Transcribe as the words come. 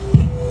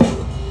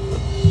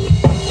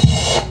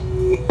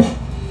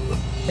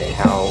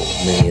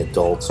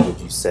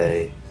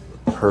say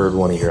heard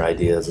one of your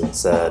ideas and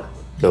said,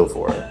 go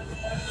for it?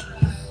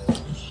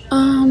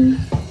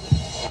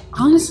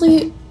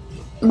 Honestly,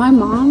 my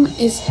mom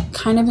is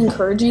kind of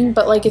encouraging,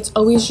 but like it's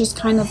always just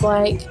kind of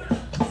like,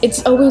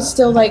 it's always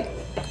still like,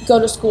 go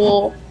to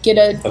school, get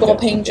a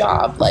well-paying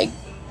job, like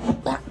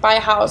buy a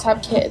house,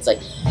 have kids. Like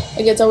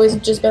it's always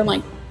just been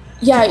like,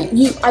 yeah,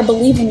 I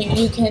believe in you,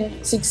 you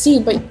can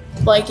succeed, but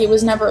like it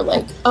was never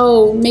like,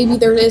 oh, maybe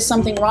there is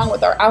something wrong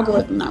with our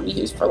algorithm that we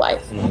use for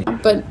life.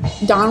 But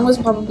Don was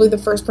probably the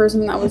first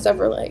person that was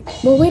ever like,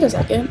 well, wait a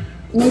second.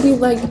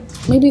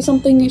 Maybe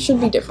something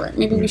should be different.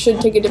 Maybe we should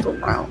take a different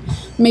route.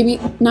 Maybe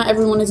not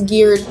everyone is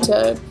geared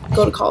to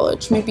go to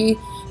college. Maybe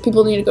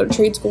people need to go to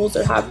trade schools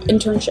or have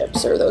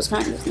internships or those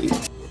kinds of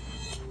things.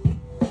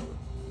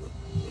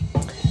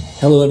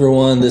 Hello,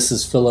 everyone. This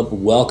is Philip.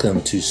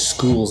 Welcome to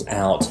Schools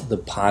Out, the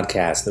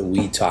podcast that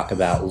we talk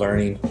about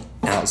learning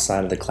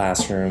outside of the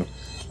classroom.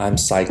 I'm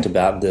psyched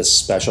about this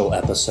special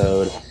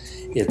episode.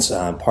 It's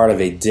part of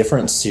a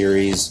different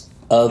series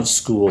of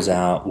Schools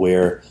Out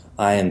where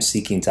I am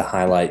seeking to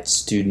highlight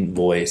student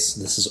voice.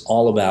 This is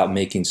all about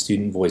making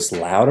student voice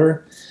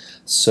louder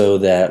so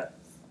that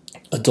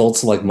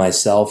adults like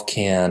myself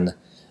can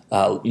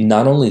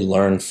not only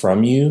learn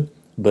from you,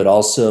 but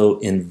also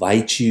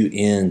invite you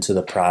into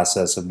the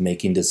process of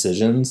making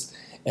decisions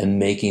and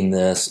making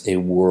this a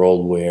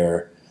world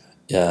where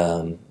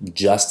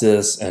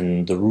justice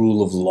and the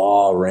rule of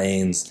law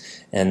reigns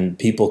and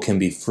people can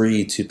be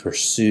free to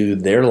pursue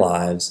their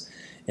lives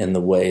in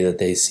the way that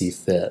they see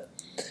fit.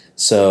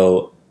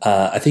 So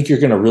I think you're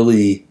going to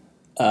really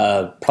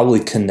probably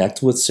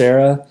connect with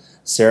Sarah.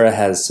 Sarah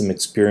has some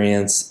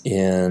experience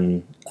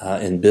in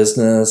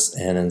business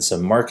and in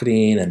some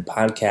marketing and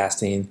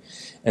podcasting,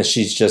 and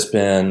she's just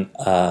been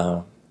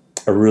a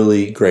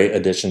really great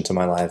addition to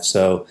my life.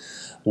 So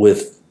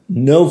with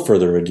no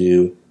further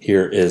ado,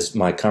 here is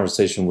my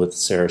conversation with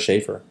Sarah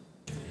Schaefer.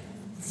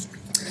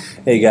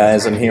 Hey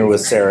guys, I'm here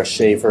with Sarah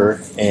Schaefer,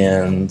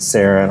 and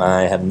Sarah and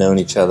I have known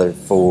each other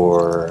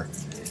for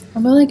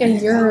about like a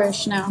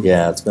year-ish now.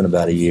 Yeah, it's been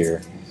about a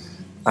year.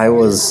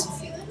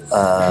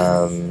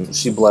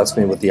 She blessed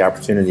me with the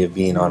opportunity of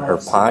being on her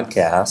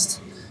podcast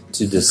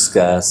to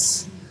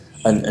discuss,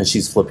 and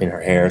she's flipping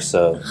her hair,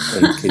 so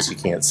in case you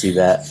can't see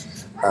that.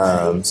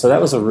 So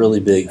that was a really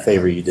big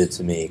favor you did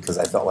to me because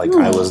I felt like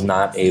I was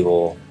not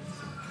able,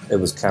 it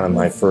was kind of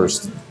my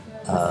first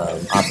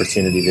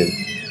opportunity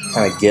to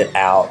kind of get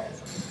out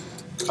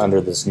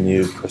under this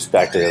new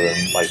perspective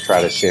and like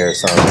try to share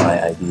some of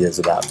my ideas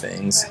about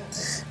things.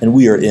 And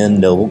we are in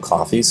Noble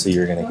Coffee, so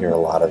you're going to hear a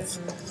lot of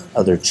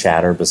other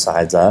chatter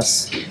besides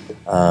us.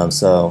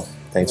 So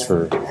thanks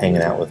for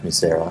hanging out with me,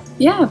 Sarah.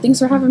 Yeah, thanks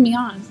for having me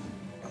on.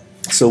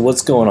 So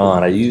what's going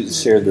on? You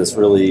shared this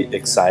really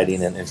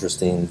exciting and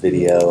interesting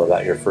video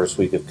about your first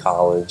week of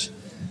college.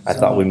 I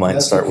thought we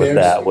might start with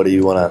that. What do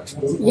you want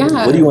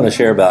to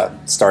share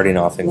about starting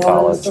off in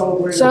college?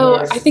 So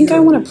I think I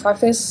want to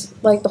preface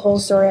like the whole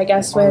story, I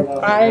guess, with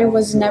I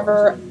was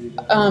never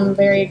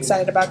very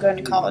excited about going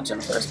to college in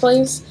the first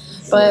place,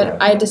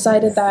 but I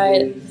decided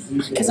that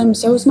because I'm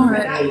so smart,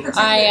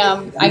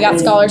 I got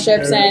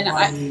scholarships,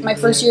 and my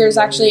first years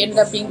actually ended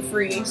up being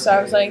free. So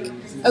I was like,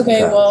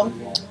 okay, well,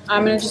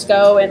 I'm gonna just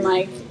go and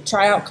like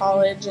try out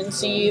college and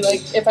see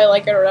like if I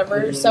like it or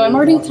whatever. So I'm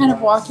already kind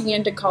of walking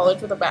into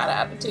college with a bad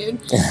attitude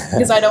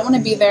because I don't want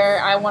to be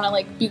there. I want to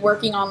like be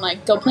working on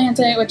like Go Plant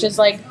It, which is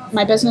like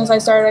my business I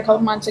started a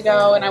couple months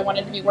ago, and I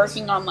wanted to be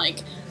working on like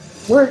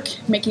work,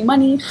 making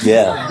money.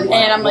 Yeah.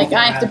 And I'm like,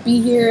 I have to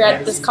be here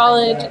at this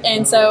college.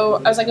 And so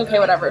I was like, okay,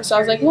 whatever. So I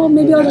was like, well,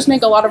 maybe I'll just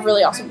make a lot of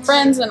really awesome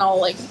friends and I'll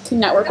like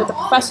network with the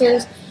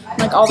professors,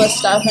 like all this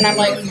stuff. And I'm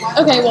like,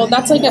 okay, well,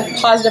 that's like a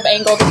positive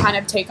angle to kind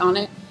of take on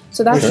it.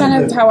 So that's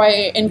kind of how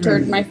I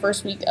entered my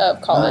first week of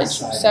college.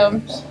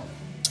 So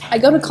I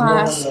go to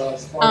class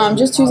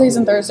just Tuesdays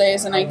and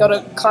Thursdays, and I go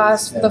to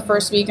class the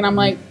first week, and I'm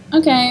like,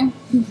 okay,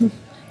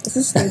 this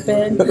is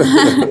stupid.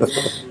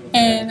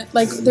 And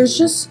like, there's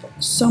just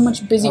so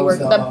much busy work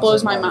that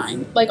blows my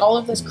mind. Like all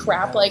of this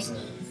crap, like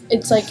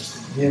it's like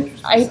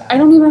I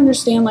don't even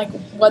understand like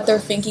what they're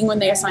thinking when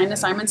they assign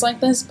assignments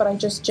like this, but I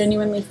just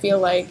genuinely feel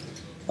like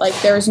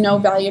there is no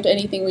value to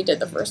anything we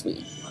did the first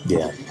week.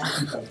 Yeah.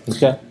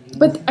 Okay.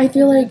 But I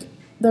feel like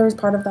there's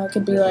part of that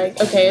could be like,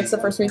 okay, it's the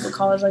first week of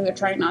college, like they're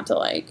trying not to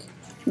like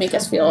make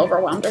us feel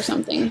overwhelmed or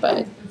something.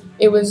 But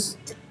it was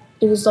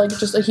like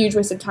just a huge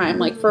waste of time.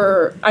 Like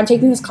I'm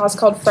taking this class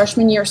called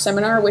Freshman Year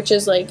Seminar, which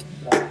is like,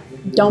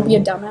 don't be a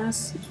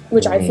dumbass,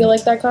 which I feel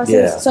like that class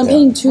is. So I'm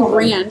paying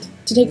 $2,000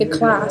 to take a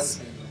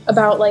class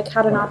about like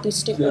how to not be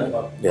stupid.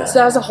 Yeah. So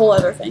that was a whole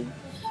other thing.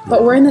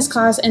 But we're in this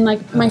class, and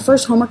like my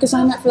first homework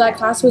assignment for that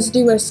class was to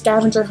do a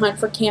scavenger hunt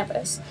for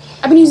Canvas.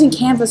 I've been using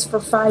Canvas for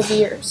 5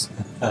 years.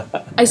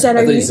 I said,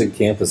 I thought you said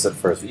campus at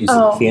first. You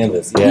said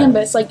Canvas. Yeah.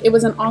 Canvas, like it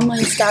was an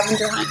online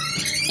scavenger hunt.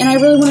 And I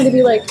really wanted to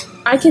be like,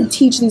 I could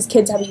teach these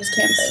kids how to use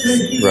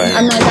Canvas. Right.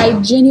 I'm like,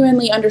 I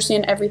genuinely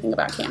understand everything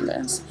about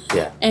Canvas.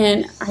 Yeah.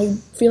 And I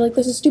feel like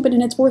this is stupid,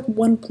 and it's worth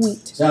 1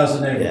 point.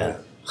 Yeah.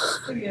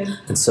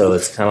 And so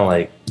it's kind of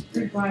like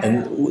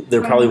And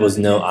there probably was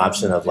no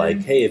option of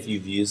like, hey, if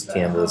you've used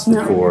Canvas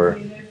before,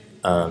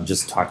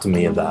 just talk to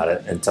me about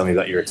it and tell me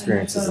about your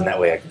experiences, and that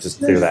way I could just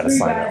clear that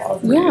assignment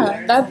off.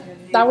 Yeah,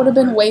 that would have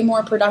been way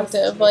more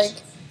productive. Like,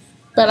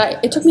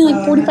 but it took me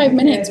like 45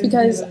 minutes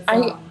because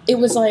it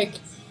was like,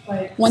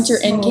 once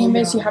you're in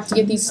Canvas, you have to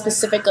get these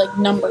specific like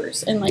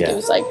numbers, and like it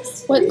was like,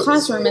 what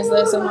classroom is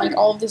this, and like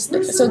all of this.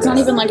 So it's not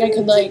even like I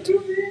could like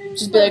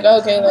just be like, oh,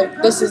 okay,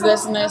 like this is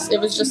this and this. It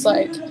was just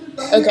like,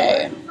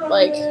 okay,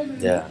 like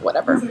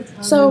whatever.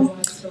 So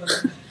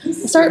I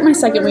start my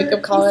second week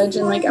of college,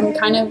 and like I'm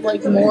kind of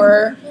like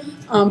more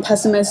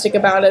pessimistic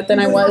about it than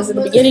I was at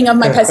the beginning of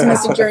my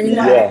pessimistic journey.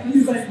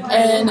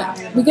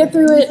 And we get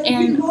through it,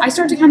 and I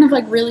start to kind of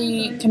like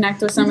really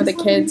connect with some of the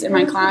kids in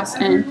my class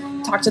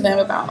and talk to them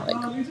about like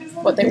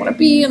what they want to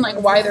be and like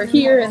why they're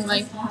here and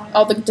like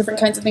all the different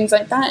kinds of things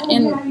like that.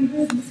 And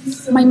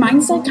my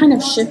mindset kind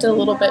of shifted a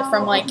little bit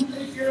from like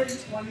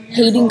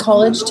hating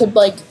college to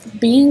like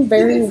being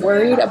very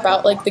worried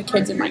about like the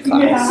kids in my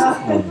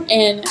class.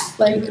 And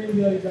like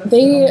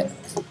they're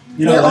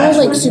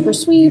all like super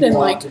sweet and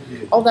like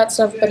all that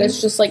stuff, but it's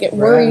just like it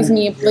worries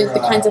me like the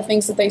kinds of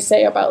things that they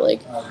say about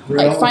like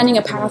finding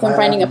a path and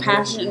finding a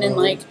passion and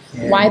like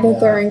why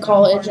they're in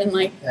college, and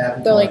like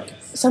they're like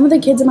some of the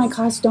kids in my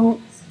class don't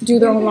do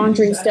their own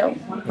laundry still,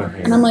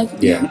 and I'm like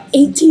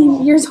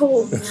 18 years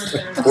old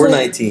or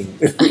like, 19.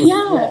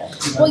 yeah,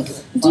 like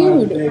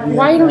dude,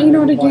 why don't you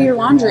know how to do your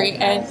laundry?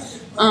 And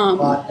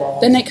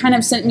then it kind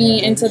of sent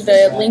me into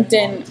the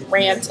LinkedIn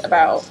rant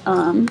about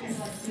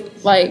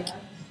like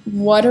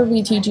what are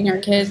we teaching our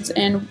kids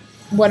and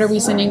what are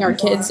we sending our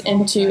kids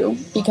into,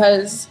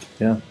 because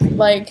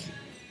like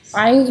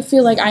I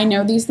feel like I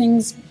know these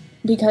things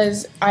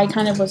because I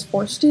kind of was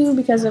forced to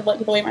because of like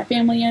the way my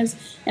family is,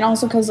 and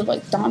also because of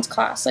like Dawn's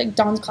class. Like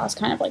Dawn's class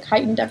kind of like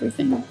heightened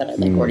everything that I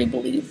like already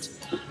believed.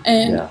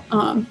 And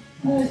I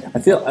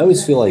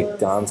always feel like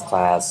Dawn's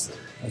class,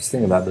 I was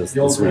thinking about this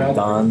week,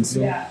 Dawn's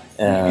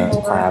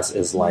class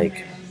is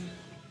like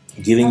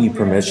giving you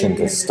permission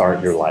to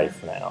start your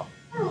life now.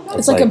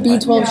 It's like a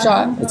B12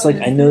 shot. It's like,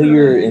 I know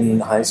you're in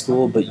high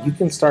school, but you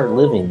can start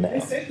living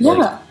now. Yeah.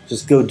 Like,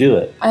 just go do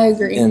it. I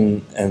agree.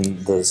 And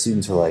the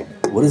students are like,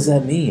 what does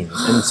that mean?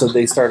 And so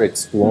they start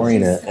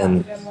exploring it,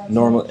 and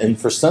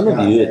for some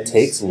of you it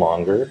takes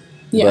longer.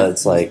 Yeah. But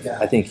it's like,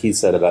 I think he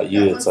said about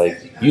you, it's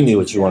like you knew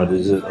what you wanted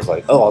to do. It was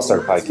like, oh, I'll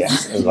start a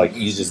podcast. And like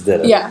you just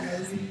did it. Yeah.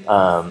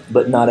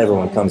 But not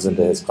everyone comes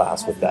into his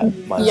class with that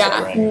mindset.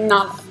 Yeah,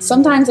 right?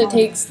 Sometimes it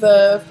takes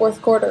the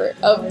fourth quarter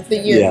of the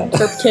year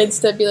for kids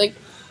to be like,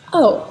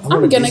 oh,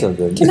 I'm going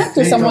to connect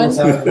with someone.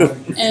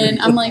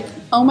 And I'm like,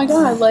 oh my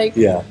God, like,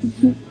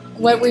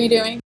 what were you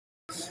doing?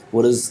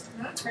 What is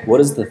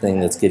the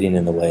thing that's getting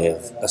in the way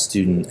of a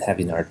student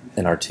having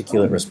an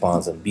articulate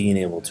response and being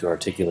able to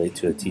articulate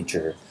to a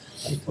teacher,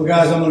 like, well,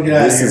 guys, I'm gonna get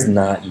out of here. This is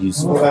not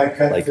useful. Like,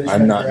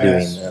 I'm not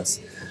doing this.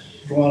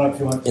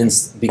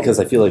 Because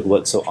I feel like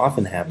what so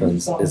often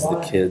happens is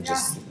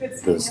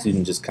the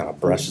student just kind of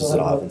brushes it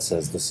off and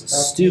says, this is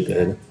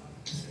stupid.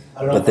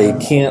 But they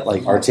can't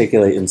like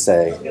articulate and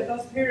say,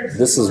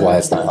 this is why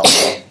it's not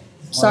helpful.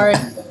 Sorry.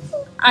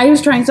 I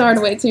was trying so hard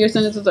to wait till your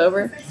sentence was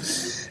over.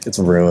 It's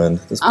ruined.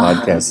 This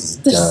podcast is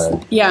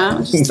done. Yeah,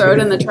 just throw it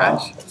in the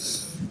trash.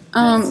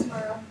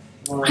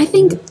 I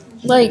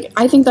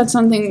think that's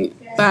something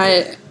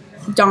that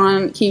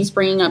Dawn keeps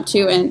bringing up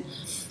too, and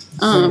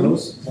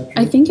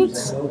I think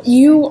it's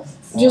you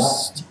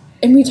just,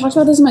 and we talked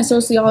about this in my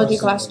sociology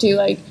class too,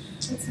 like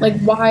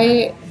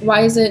why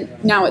is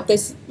it now at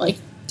this like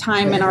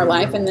time in our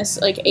life in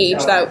this like age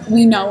that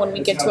we know when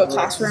we get to a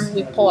classroom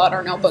we pull out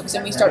our notebooks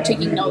and we start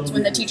taking notes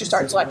when the teacher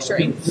starts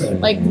lecturing,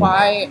 like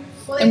why?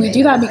 And we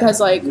do that because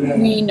like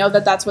we know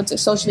that that's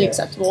what's socially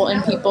acceptable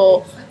and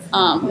people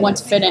want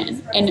to fit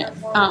in. And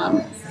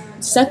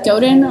Seth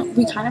Godin,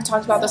 we kind of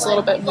talked about this a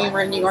little bit when we were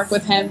in New York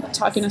with him,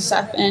 talking to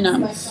Seth, and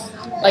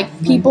like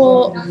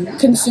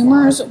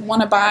consumers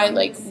want to buy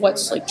like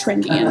what's like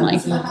trendy, and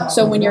like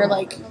so when you're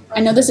like,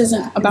 I know this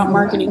isn't about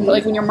marketing, but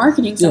like when you're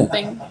marketing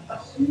something,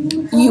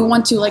 you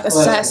want to like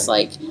assess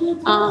like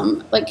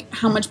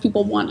how much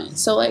people want it.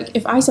 So like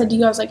if I said to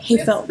you, I was like, hey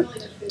Phil,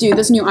 dude,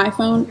 this new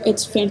iPhone,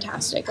 it's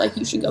fantastic. Like,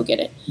 you should go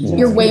get it.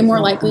 You're way more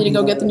likely to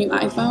go get the new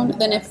iPhone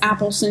than if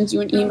Apple sends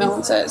you an email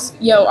and says,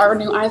 yo, our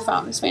new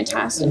iPhone is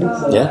fantastic.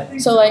 Yeah.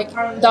 So, like,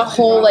 the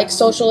whole, like,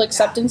 social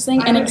acceptance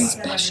thing, and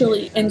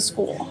especially in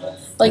school,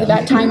 like,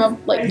 that time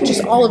of, like,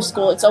 just all of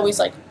school, it's always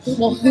like,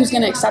 well, who's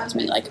going to accept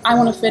me? Like, I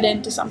want to fit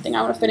into something.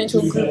 I want to fit into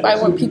a group. I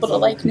want people to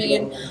like me,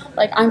 and,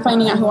 like, I'm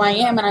finding out who I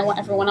am, and I want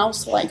everyone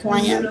else to like who I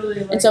am.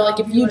 And so, like,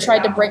 if you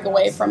tried to break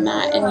away from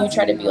that and you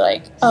try to be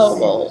like, oh,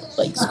 well,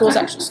 like, school's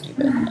actually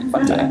stupid, like,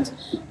 fuck that,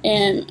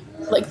 and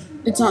like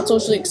it's not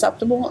socially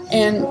acceptable,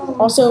 and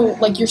also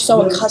like you're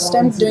so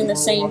accustomed to doing the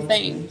same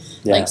thing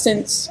like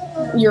since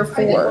you're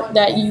 4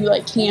 that you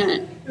like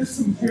can't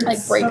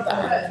like break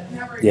that.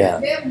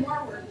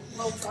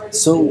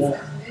 So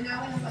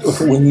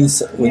when you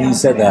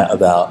said that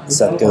about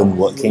Seth Godin,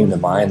 what came to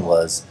mind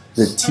was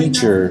the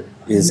teacher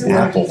is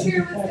Apple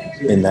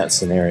in that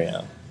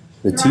scenario.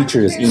 the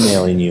teacher is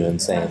emailing you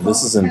and saying,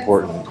 this is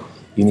important,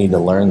 you need to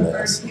learn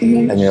this.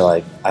 Mm-hmm. And you're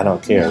like, I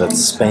don't care, that's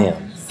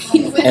spam.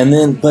 And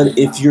then, but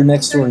if your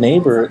next door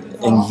neighbor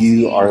and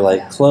you are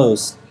like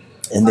close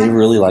and they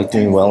really like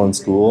doing well in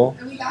school,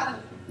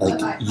 like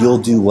you'll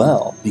do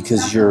well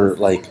because you're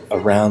like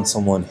around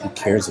someone who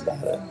cares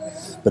about it.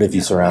 But if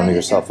you surround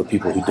yourself with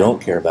people who don't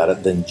care about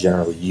it, then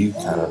generally you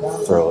kind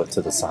of throw it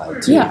to the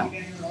side too. Yeah.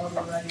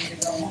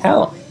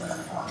 How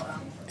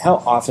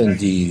often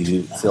do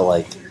you feel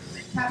like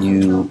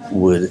you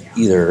would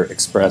either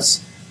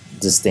express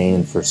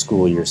disdain for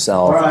school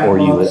yourself, or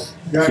you would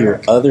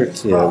hear other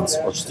kids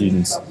or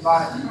students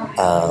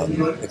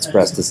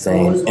express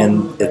disdain,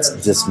 and it's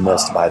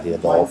dismissed by the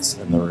adults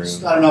in the room?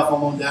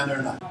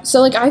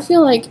 So, like, I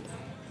feel like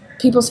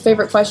people's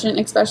favorite question,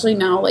 especially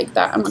now, like,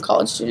 that I'm a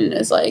college student,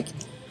 is, like,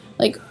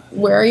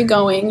 where are you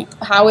going?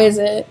 How is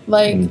it?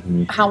 Like,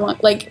 how,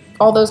 like,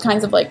 all those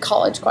kinds of, like,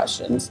 college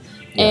questions.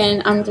 Yeah.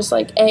 And I'm just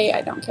like, A,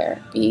 I don't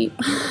care. B,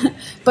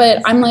 but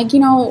I'm like,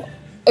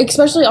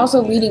 especially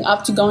also leading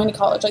up to going to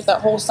college, like that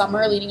whole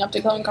summer leading up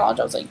to going to college,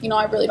 I was like,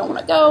 I really don't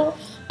want to go.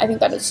 I think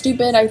that is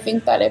stupid. I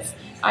think that if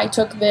I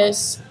took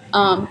this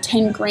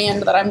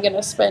 $10,000 that I'm going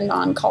to spend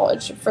on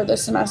college for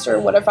this semester,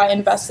 what if I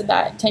invested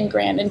that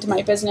 $10,000 into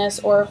my business,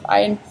 or if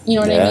I,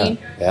 what I mean?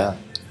 Yeah.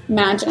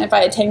 Imagine if I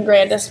had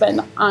 $10,000 to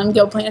spend on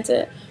Go Plant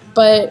It.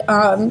 But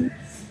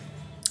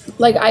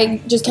like I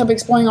just kept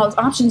exploring all those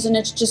options, and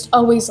it's just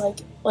always like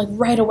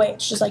right away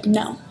it's just like,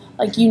 no,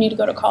 like you need to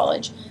go to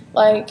college,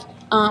 like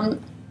and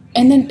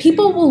then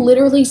people will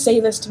literally say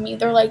this to me.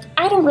 They're like,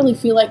 I don't really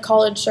feel like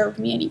college served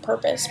me any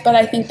purpose, but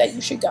I think that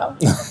you should go.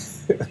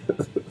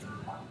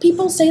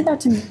 People say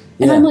that to me,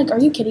 and I'm like, are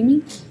you kidding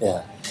me?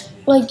 Yeah.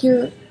 Like,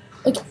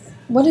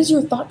 what is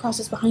your thought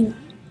process behind that?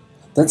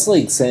 That's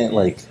like saying,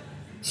 like,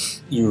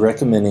 you go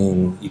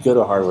to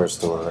a hardware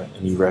store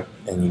and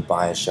you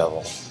buy a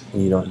shovel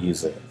and you don't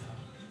use it.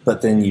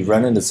 But then you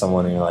run into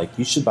someone and you're like,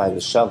 you should buy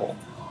this shovel.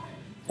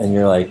 And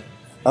you're like,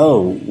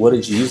 oh, what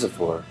did you use it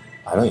for?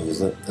 I don't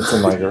use it. It's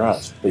in my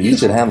garage. But you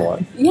should have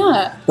one.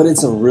 Yeah. But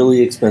it's a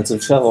really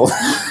expensive shovel.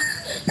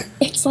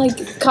 It's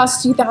like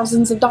costs you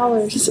thousands of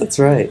dollars. That's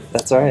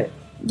right.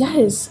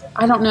 Yes.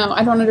 I don't know.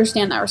 I don't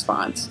understand that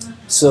response.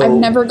 So I've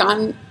never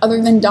gotten, other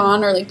than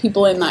Dawn or like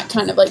people in that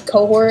kind of like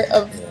cohort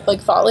of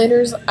like thought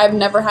leaders, I've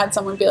never had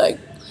someone be like,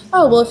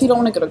 oh, well, if you don't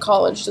want to go to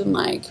college, then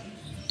like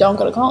don't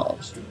go to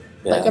college.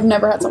 Yeah. Like I've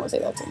never had someone say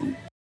that to me.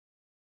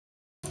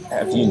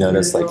 Have you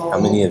noticed like how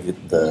many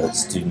of the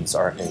students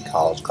are in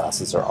college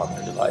classes are on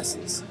their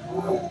devices?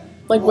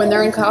 Like when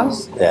they're in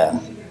class? Yeah.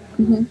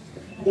 Mm-hmm.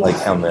 Like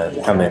how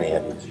many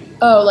of you?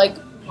 Oh, like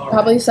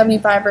probably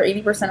 75 or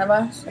 80% of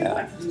us.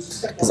 Yeah.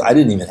 Because I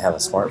didn't even have a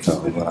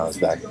smartphone when I was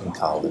back in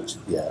college.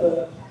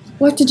 Yeah.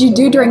 What did you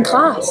do during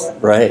class?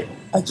 Right.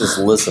 I just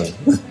listened.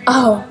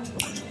 Oh.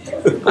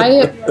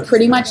 I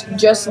pretty much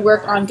just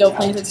work on Go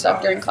Plant It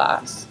stuff during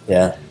class.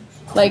 Yeah.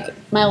 Like,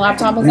 my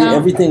laptop is out.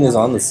 Everything is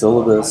on the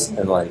syllabus,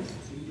 and, like,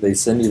 they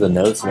send you the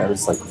notes, and I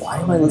was like, why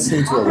am I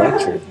listening to a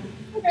lecture?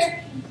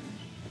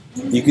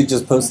 You could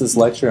just post this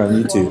lecture on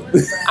YouTube.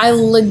 I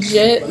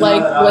legit,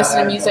 like, listen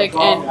to music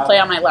and play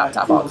on my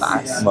laptop all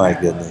class. My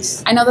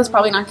goodness. I know that's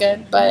probably not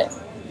good, but...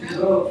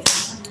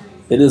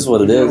 It is what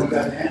it is,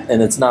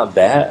 and it's not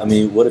bad. I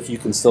mean, what if you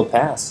can still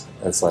pass?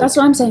 It's like, that's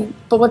what I'm saying,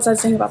 but what's that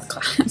saying about the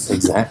class?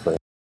 Exactly.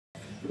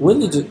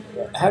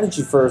 How did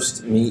you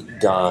first meet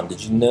Don?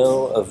 Did you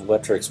know of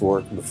Wettrick's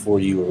work before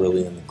you were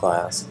really in the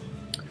class?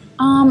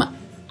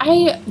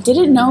 I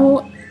didn't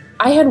know.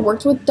 I had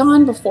worked with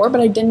Don before,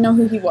 but I didn't know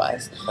who he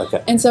was.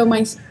 Okay. And so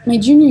my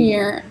junior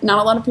year, not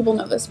a lot of people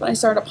know this, but I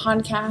started a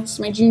podcast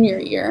my junior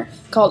year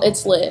called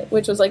It's Lit,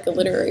 which was like a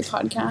literary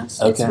podcast.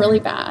 Okay. It's really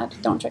bad.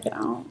 Don't check it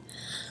out.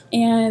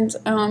 And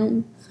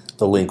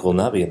the link will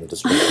not be in the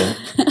description.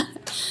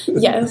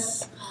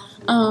 Yes.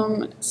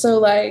 So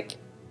like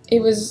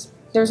there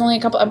was only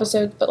a couple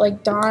episodes, but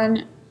like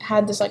Don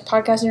had this like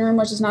podcasting room,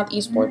 which is not the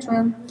esports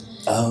room.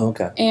 Oh,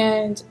 okay.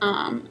 And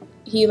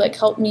he like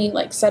helped me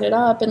like set it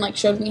up and like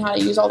showed me how to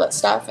use all that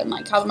stuff and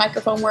like how the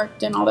microphone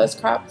worked and all this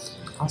crap.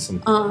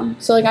 Awesome.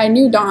 So like I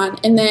knew Don,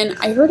 and then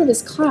I heard of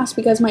his class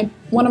because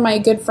one of my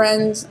good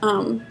friends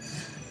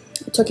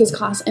took his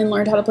class and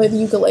learned how to play the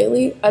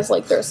ukulele as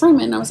like their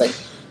assignment. And I was like,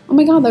 oh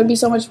my god, that would be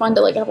so much fun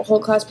to like have a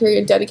whole class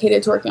period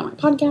dedicated to working on my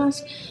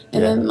podcast.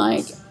 And then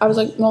like I was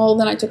like, well,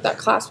 then I took that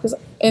class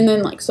and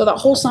then like so that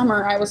whole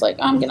summer I was like,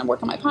 I'm gonna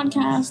work on my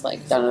podcast,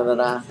 like da da da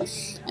da.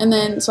 And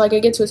then so I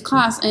could get to his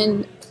class,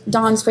 and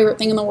Don's favorite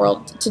thing in the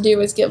world to do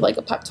is give like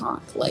a pep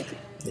talk, like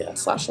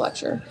 /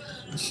 lecture.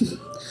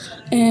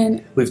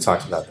 And we've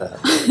talked about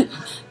that.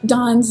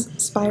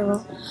 Don's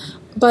spiral,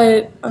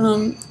 but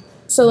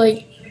so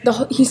like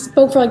he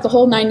spoke for like the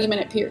whole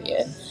 90-minute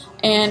period,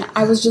 and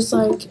I was just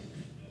like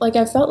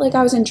I felt like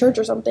I was in church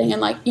or something, and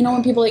like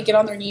when people like get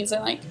on their knees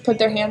and like put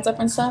their hands up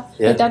and stuff,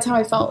 like that's how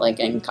I felt like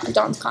in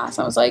Don's class.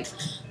 I was like,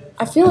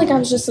 I feel like I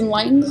was just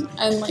enlightened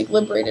and like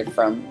liberated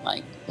from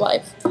like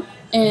life,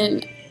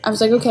 and I was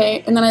like,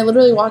 okay. And then I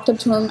literally walked up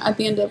to him at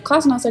the end of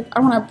class and I was like, I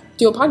want to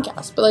do a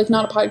podcast, but like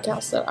not a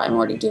podcast that I'm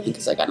already doing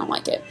because like I don't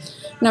like it.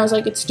 And I was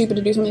like, it's stupid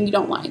to do something you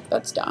don't like.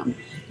 That's dumb.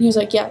 And he was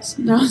like, yes.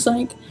 And I was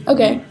like,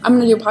 okay, I'm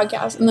going to do a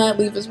podcast. And then I'd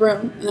leave his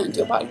room and then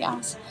do a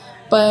podcast.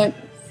 But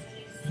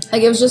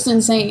like it was just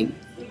insane.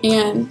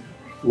 And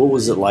what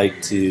was it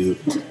like to...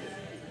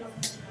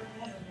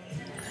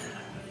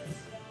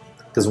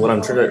 Because what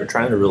I'm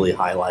trying to really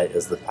highlight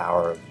is the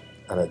power of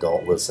an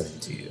adult listening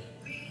to you.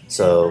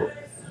 So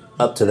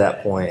up to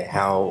that point,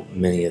 how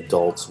many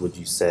adults would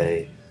you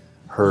say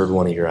heard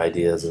one of your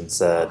ideas and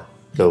said,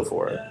 go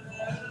for it?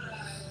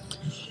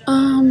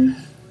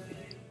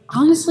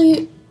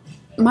 Honestly,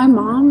 my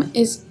mom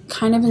is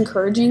kind of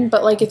encouraging,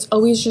 but like it's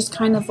always just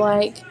kind of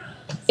like,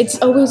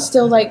 it's always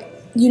still like,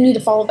 you need to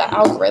follow that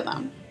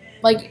algorithm.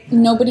 Like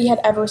nobody had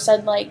ever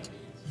said like,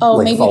 oh,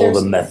 like maybe follow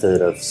there's the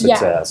method of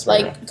success. Yeah,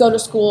 right? like go to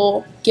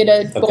school, get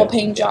a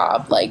well-paying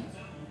job, like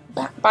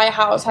buy a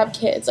house, have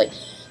kids. Like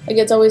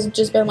it's always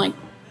just been like,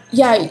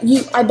 yeah,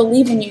 I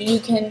believe in you. You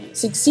can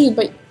succeed,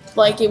 but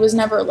like it was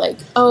never like,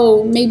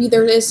 oh, maybe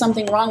there is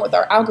something wrong with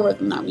our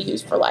algorithm that we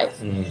use for life.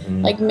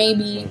 Mm-hmm. Like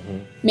maybe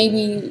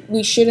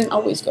we shouldn't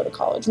always go to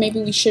college.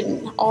 Maybe we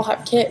shouldn't all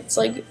have kids.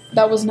 Like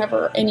that was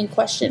never any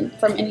question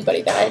from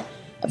anybody that I'd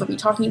ever be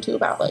talking to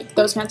about like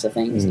those kinds of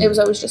things. Mm-hmm. It was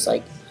always just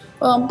like,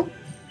 well,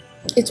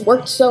 it's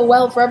worked so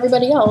well for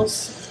everybody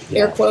else,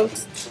 air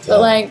quotes,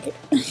 but like,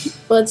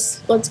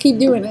 let's keep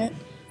doing it.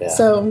 Yeah.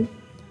 So,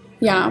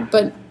 yeah,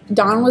 but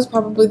Don was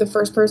probably the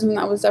first person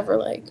that was ever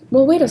like,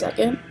 well, wait a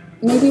second,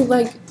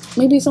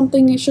 maybe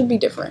something should be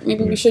different.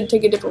 Maybe we should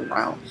take a different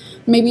route.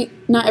 Maybe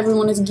not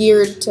everyone is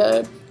geared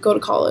to go to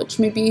college.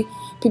 Maybe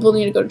people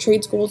need to go to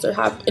trade schools or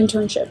have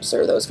internships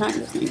or those kinds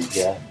of things.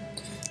 Yeah.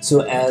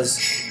 So as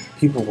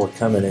people were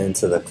coming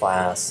into the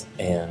class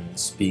and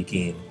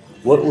speaking,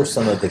 what were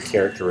some of the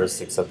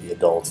characteristics of the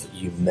adults that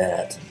you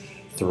met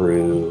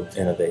through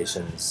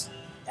Innovations?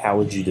 How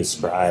would you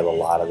describe a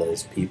lot of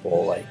those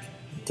people? Like,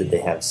 did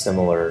they have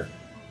similar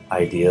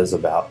ideas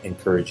about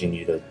encouraging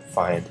you to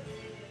find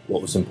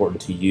what was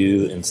important to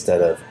you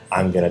instead of,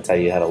 I'm going to tell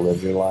you how to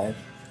live your life?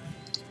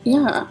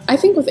 Yeah, I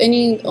think with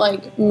any,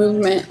 like,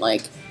 movement,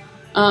 like,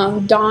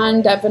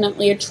 Don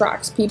definitely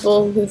attracts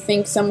people who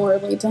think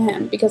similarly to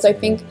him, because I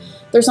think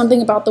there's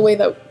something about the way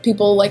that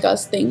people like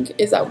us think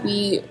is that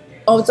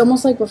it's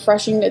almost like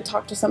refreshing to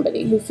talk to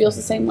somebody who feels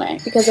the same way,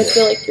 because I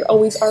feel like you're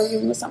always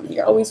arguing with someone.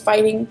 You're always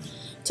fighting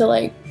to,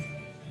 like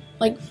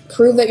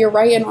prove that you're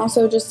right, and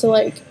also just to,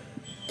 like,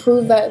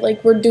 prove that,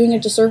 like, we're doing a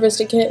disservice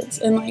to kids,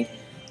 and,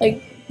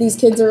 like these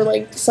kids are,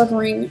 like,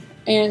 suffering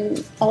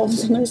and all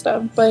this other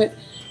stuff. But,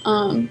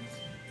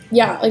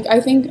 yeah, like, I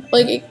think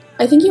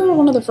you were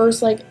one of the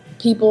first, like,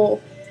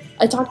 people.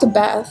 I talked to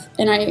Beth,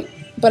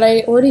 but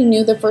I already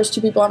knew the first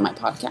two people on my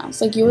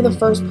podcast. Like, you were the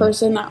first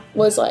person that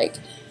was, like,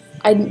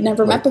 I'd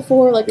never met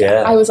before. Like,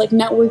 I was, like,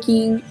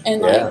 networking,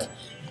 and, like,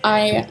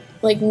 I,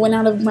 like, went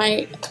out of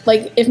my,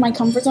 like, if my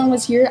comfort zone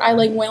was here, I,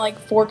 like, went, like,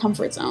 4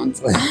 comfort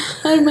zones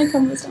out of my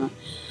comfort zone.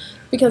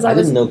 Because I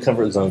didn't know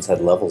comfort zones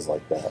had levels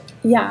like that.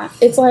 Yeah,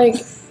 it's like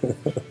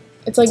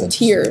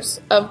tiers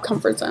of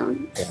comfort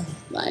zone. Yeah.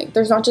 Like,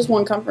 there's not just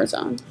one comfort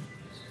zone.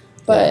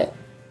 But,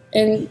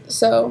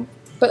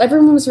 but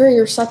everyone was very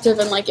receptive,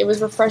 and, like, it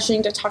was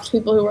refreshing to talk to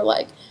people who were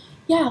like,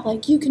 yeah,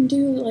 like, you can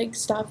do, like,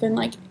 stuff, and,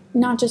 like,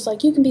 not just,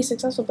 like, you can be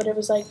successful, but it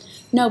was like,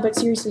 no, but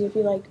seriously, if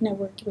you, like,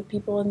 network with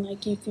people, and,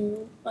 like, if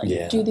you,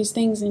 like, do these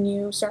things, and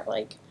you start,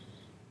 like,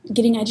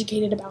 getting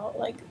educated about,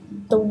 like,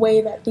 the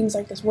way that things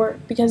like this work,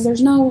 because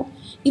there's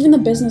even the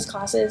business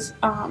classes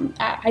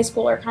at high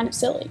school are kind of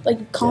silly.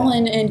 Like,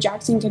 Colin and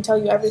Jackson can tell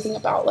you everything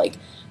about, like,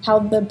 how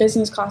the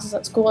business classes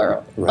at school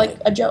are, like,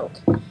 a joke.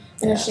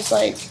 And it's just,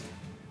 like,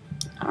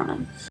 I don't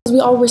know. Because we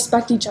all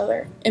respect each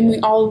other, and we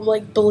all,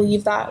 like,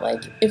 believe that,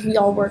 like, if we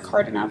all work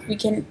hard enough, we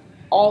can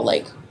all,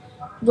 like,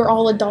 we're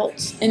all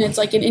adults. And it's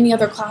like in any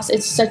other class,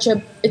 it's such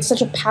a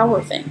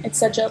power thing. It's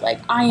such a, like,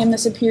 I am the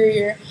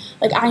superior,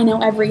 like, I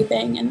know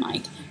everything, and,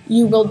 like,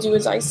 you will do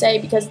as I say,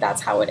 because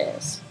that's how it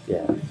is.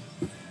 Yeah.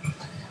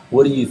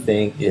 What do you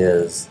think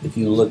is, if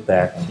you look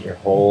back on your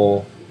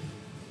whole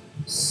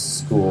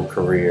school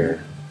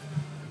career,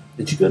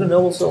 did you go to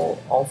Noblesville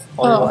all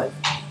your life?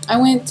 I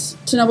went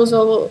to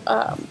Noblesville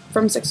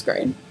from 6th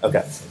grade.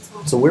 Okay.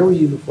 So where were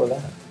you before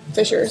that?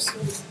 Fishers.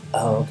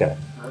 Oh, okay.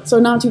 So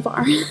not too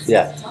far.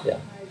 Yeah.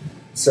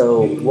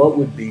 So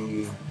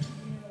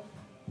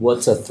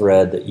what's a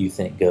thread that you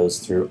think goes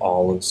through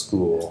all of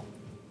school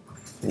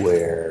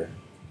where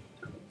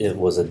it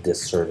was a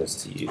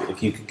disservice to you?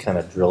 If you could kind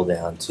of drill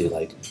down to,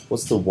 like,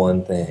 what's the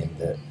one thing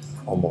that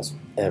almost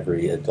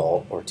every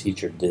adult or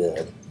teacher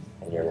did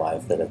in your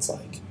life that it's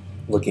like,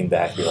 looking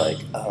back, you're like,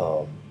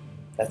 oh,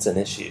 that's an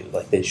issue.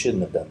 Like, they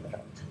shouldn't have done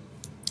that.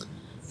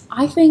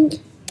 I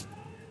think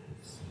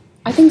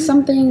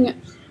something,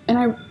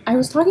 and I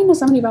was talking to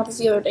somebody about this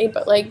the other day,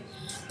 but, like,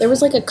 there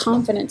was, like, a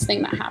confidence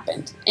thing that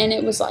happened. And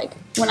it was, like,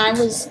 when I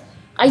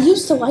I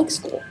used to like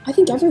school. I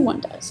think everyone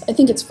does. I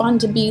think it's fun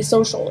to be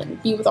social and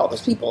be with all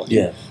those people.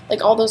 And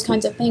like all those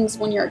kinds of things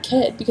when you're a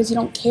kid because you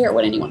don't care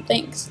what anyone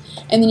thinks.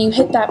 And then you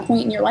hit that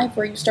point in your life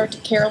where you start to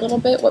care a little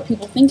bit what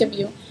people think of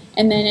you.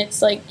 And then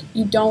it's like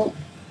you don't,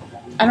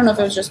 I don't know if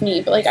it was just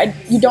me, but like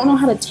you don't know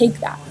how to take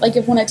that. Like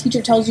if when a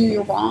teacher tells you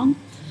you're wrong,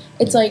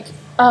 it's like,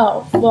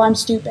 oh, well, I'm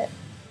stupid.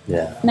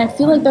 Yeah. And I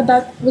feel like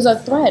that was a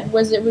thread,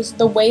 it was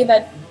the way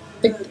that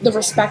the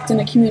respect and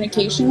the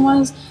communication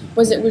was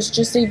it was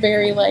just a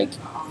very like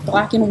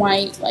black and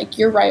white, like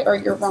you're right or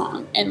you're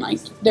wrong, and like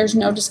there's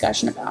no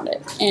discussion about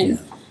it. And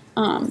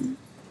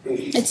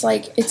it's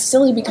like it's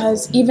silly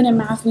because even in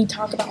math we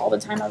talk about all the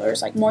time how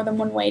there's like more than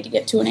one way to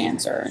get to an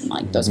answer and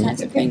like those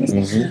kinds of things.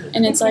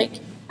 And it's like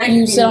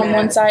you sit on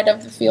one side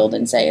of the field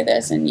and say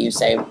this and you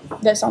say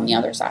this on the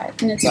other side,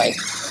 and it's like,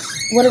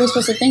 what are we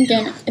supposed to think?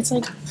 And it's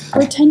like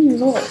we're 10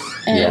 years old,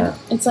 and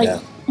it's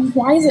like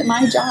why is it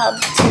my job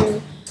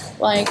to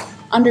like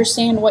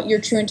understand what your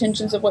true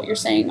intentions of what you're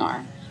saying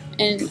are?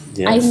 And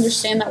I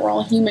understand that we're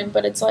all human,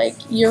 but it's like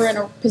you're in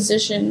a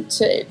position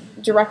to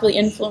directly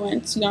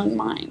influence young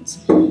minds.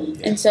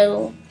 And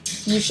so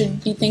you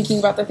should be thinking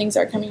about the things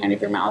that are coming out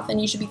of your mouth, and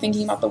you should be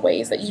thinking about the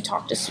ways that you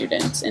talk to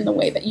students and the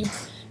way that you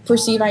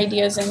perceive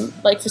ideas and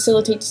like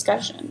facilitate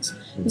discussions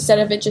instead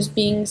of it just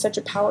being such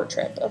a power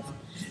trip of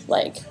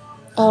like,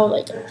 oh,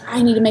 like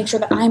I need to make sure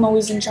that I'm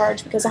always in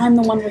charge because I'm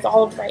the one with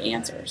all of the right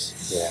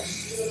answers. Yeah.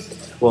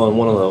 Well, and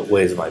one of the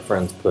ways my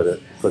friends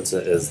puts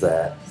it is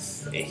that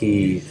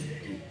he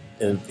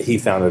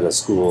founded a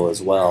school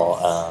as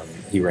well.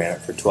 He ran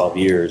it for 12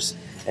 years,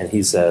 and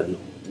he said,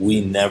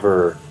 we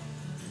never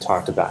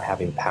talked about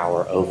having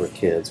power over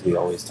kids. We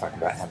always talked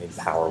about having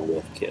power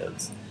with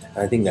kids.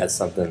 And I think that's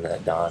something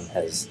that Don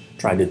has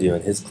tried to do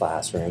in his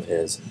classroom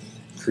is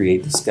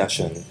create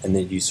discussion, and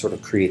then you sort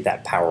of create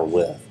that power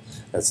with.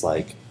 That's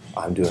like,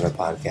 I'm doing a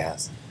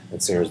podcast,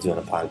 and Sarah's doing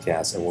a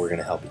podcast, and we're going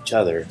to help each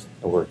other,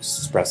 and we're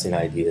expressing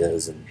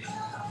ideas. And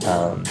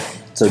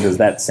so does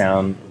that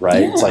sound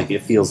right? Yeah. It's like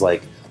it feels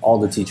like all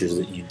the teachers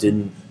that you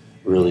didn't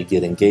really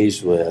get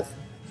engaged with,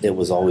 it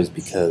was always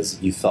because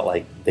you felt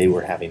like they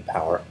were having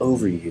power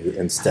over you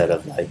instead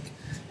of like,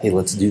 hey,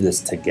 let's do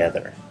this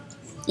together.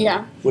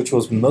 Yeah. Which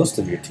was most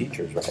of your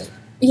teachers, right?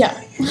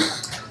 Yeah.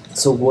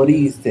 So what do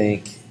you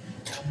think,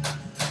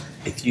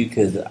 if you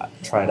could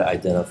try to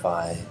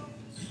identify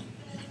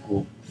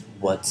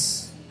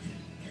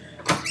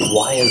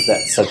why is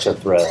that such a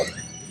thread?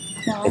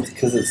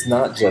 Because it's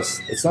not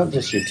just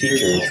your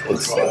teachers.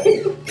 It's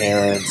like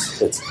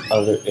parents.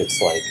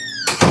 It's like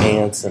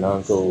aunts and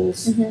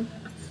uncles. Mm-hmm.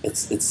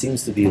 It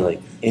seems to be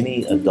like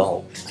any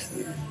adult.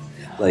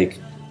 Like,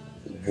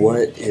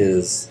 what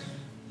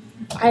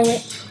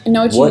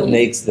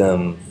makes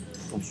them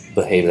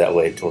behave that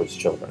way towards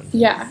children?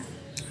 Yeah,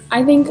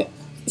 I think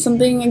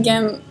something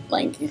again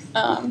like.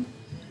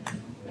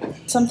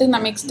 Something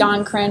that makes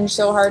Don cringe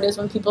so hard is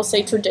when people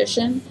say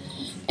tradition,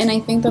 and I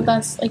think that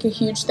that's like a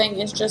huge thing.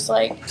 Is just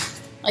like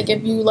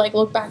if you like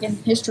look back in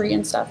history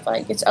and stuff,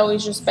 like it's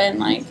always just been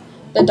like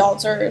the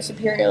adults are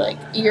superior, like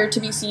ear to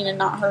be seen and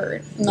not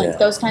heard, and like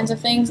those kinds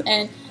of things.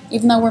 And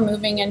even though we're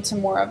moving into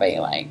more of a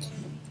like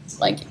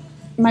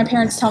my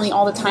parents tell me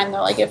all the time,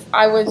 they're like, if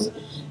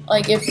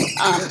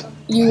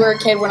you were a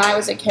kid when I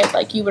was a kid,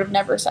 like you would have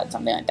never said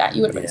something like that.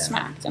 You would have been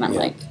smacked, and I'm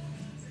like.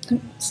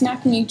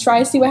 Snack me,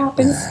 try, see what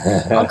happens.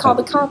 I'll call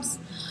the cops.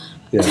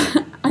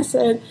 I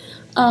said,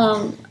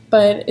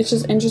 but it's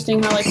just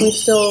interesting how like we've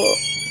still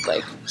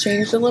like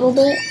changed a little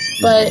bit,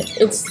 but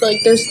it's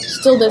like there's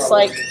still this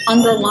like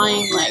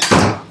underlying like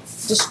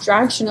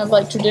distraction of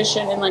like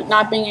tradition and like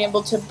not being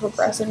able to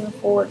progress and move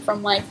forward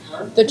from like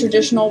the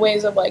traditional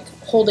ways of like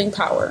holding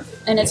power.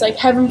 And it's like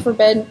heaven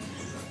forbid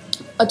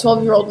a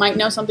 12-year-old might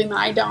know something that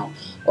I don't,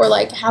 or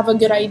like have a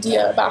good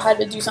idea about how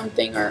to do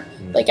something, or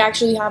like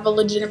actually have a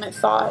legitimate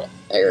thought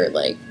or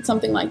like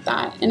something like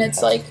that. And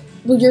it's like,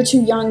 well, you're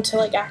too young to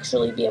like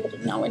actually be able to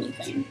know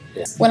anything.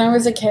 Yeah. When I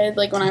was a kid,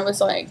 like when I was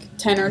like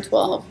 10 or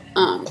 12,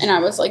 and I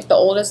was like the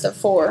oldest of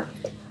 4,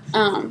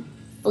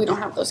 we don't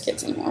have those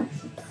kids anymore,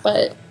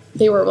 but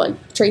they were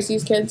like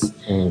Tracy's kids.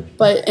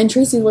 And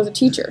Tracy was a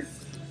teacher.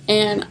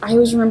 And I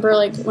always remember,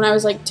 like, when I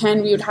was, like,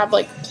 10, we would have,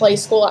 like, play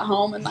school at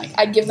home. And, like,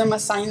 I'd give them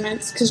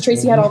assignments. Because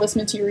Tracy had all this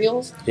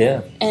materials.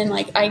 Yeah. And,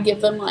 like, I'd give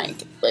them,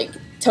 like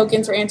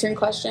tokens for answering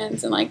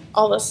questions and, like,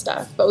 all this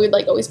stuff. But we'd,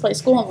 like, always play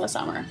school in the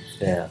summer.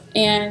 Yeah.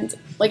 And,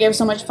 like, it was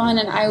so much fun.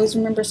 And I always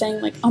remember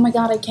saying, like, oh, my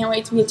God, I can't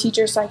wait to be a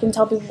teacher so I can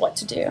tell people what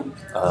to do.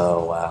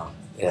 Oh, wow.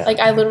 Yeah. Like,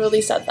 I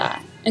literally said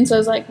that. And so I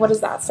was like, what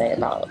does that say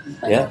about,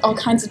 like, all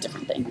kinds of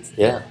different things?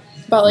 Yeah.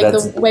 About like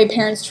the way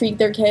parents treat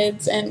their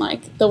kids and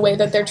like the way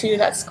that they're treated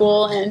at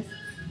school, and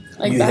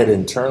like you had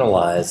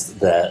internalized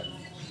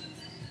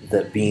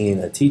that being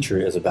a teacher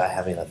is about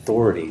having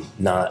authority,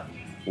 not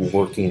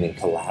working and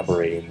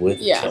collaborating with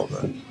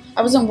children.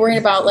 I wasn't worried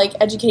about like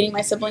educating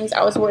my siblings.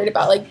 I was worried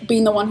about like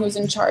being the one who's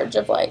in charge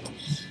of like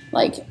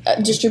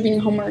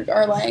distributing homework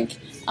or like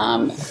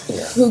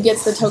who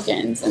gets the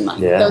tokens and like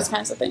those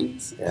kinds of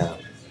things. Yeah.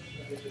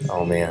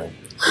 Oh man.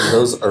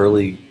 Those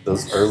early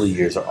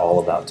years are all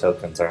about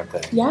tokens, aren't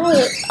they? Yeah,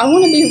 I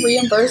want to be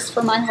reimbursed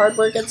for my hard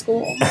work at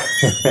school.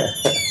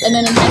 And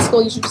then in high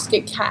school, you should just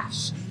get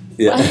cash.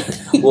 Yeah.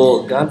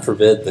 Well, God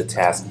forbid the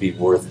task be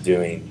worth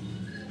doing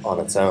on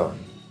its own,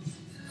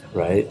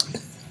 right?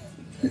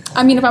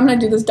 I mean, if I'm going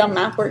to do this dumb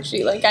math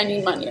worksheet, like, I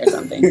need money or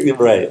something.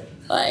 Right.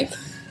 Like,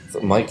 so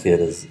my kid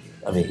is,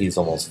 I mean, he's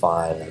almost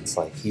 5, and it's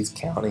like he's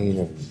counting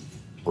and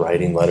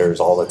writing letters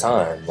all the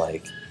time.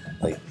 Like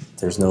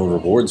there's no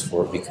rewards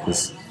for it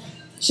because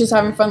he's just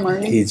having fun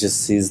learning. He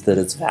just sees that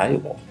it's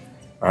valuable.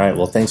 All right.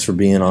 Well, thanks for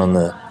being on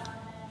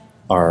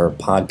our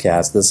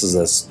podcast. This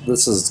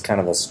is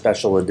kind of a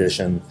special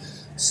edition,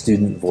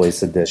 student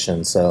voice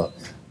edition. So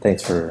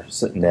thanks for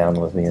sitting down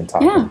with me and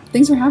talking. Yeah,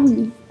 thanks for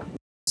having me.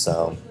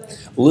 So,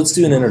 well, let's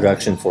do an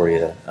introduction for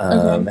you.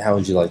 Okay. How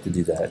would you like to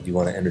do that? Do you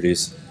want to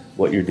introduce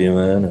what you're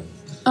doing?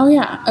 Oh,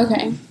 yeah.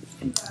 Okay.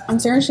 I'm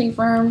Sarah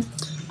Schaefer.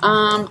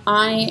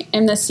 I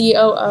am the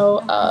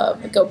COO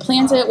of Go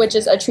Plant It, which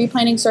is a tree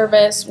planting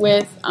service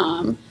with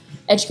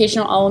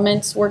educational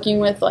elements, working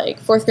with like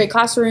 4th grade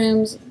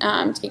classrooms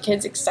to get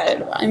kids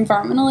excited about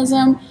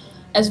environmentalism,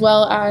 as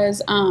well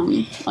as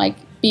like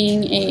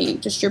being a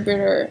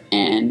distributor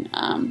and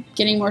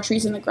getting more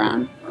trees in the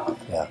ground.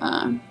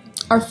 Yeah.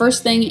 Our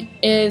first thing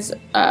is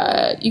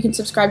you can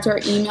subscribe to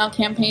our email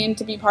campaign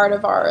to be part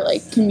of our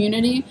like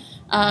community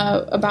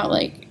about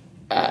like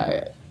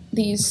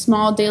these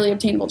small daily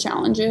obtainable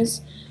challenges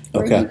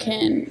where you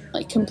can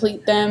like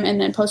complete them and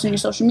then post on your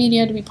social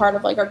media to be part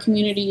of like our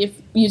community if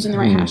using the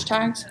right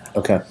hashtags.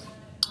 Okay.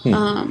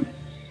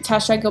 It's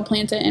hashtag Go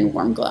Plant It and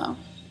Warm Glow.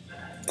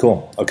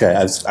 Cool. Okay,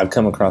 I've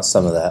come across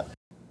some of that.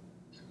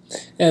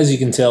 As you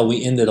can tell,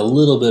 we ended a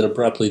little bit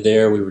abruptly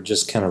there. We were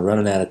just kind of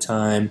running out of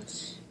time.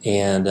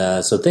 And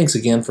so thanks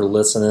again for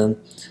listening.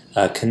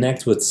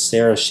 Connect with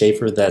Sarah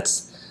Schaefer.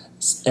 That's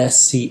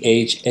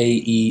SCHAEFER.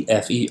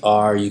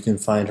 You can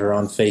find her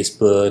on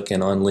Facebook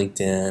and on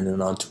LinkedIn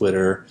and on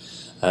Twitter.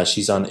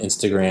 She's on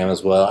Instagram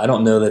as well. I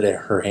don't know that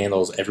her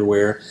handle is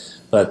everywhere,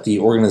 but the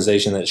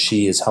organization that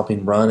she is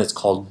helping run, it's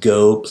called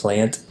Go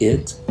Plant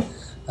It,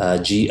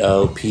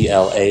 GOPLANTIT.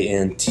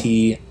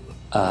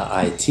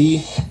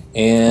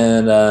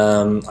 And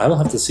I will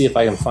have to see if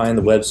I can find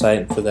the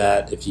website for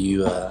that. If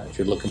you're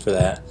looking for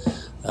that,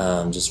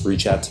 just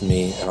reach out to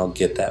me and I'll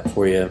get that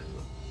for you.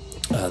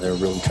 They're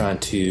really trying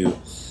to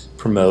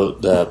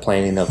promote the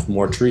planting of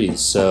more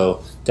trees.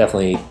 So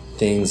definitely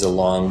things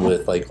along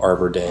with like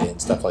Arbor Day and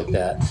stuff like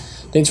that.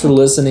 Thanks for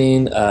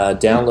listening.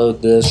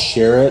 Download this,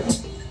 share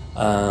it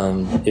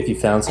if you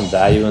found some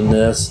value in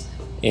this.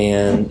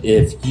 And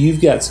if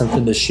you've got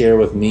something to share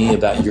with me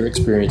about your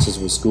experiences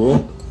with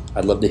school,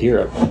 I'd love to hear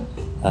it.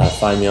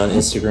 Find me on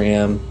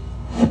Instagram,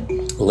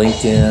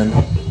 LinkedIn,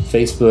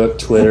 Facebook,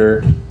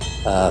 Twitter.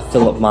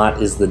 Philip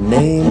Mott is the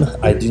name.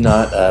 I do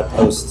not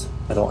post.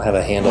 I don't have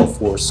a handle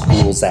for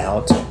Schools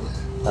Out,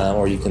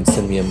 or you can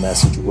send me a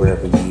message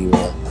wherever you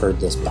heard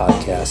this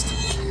podcast,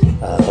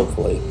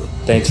 hopefully.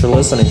 Thanks for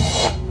listening.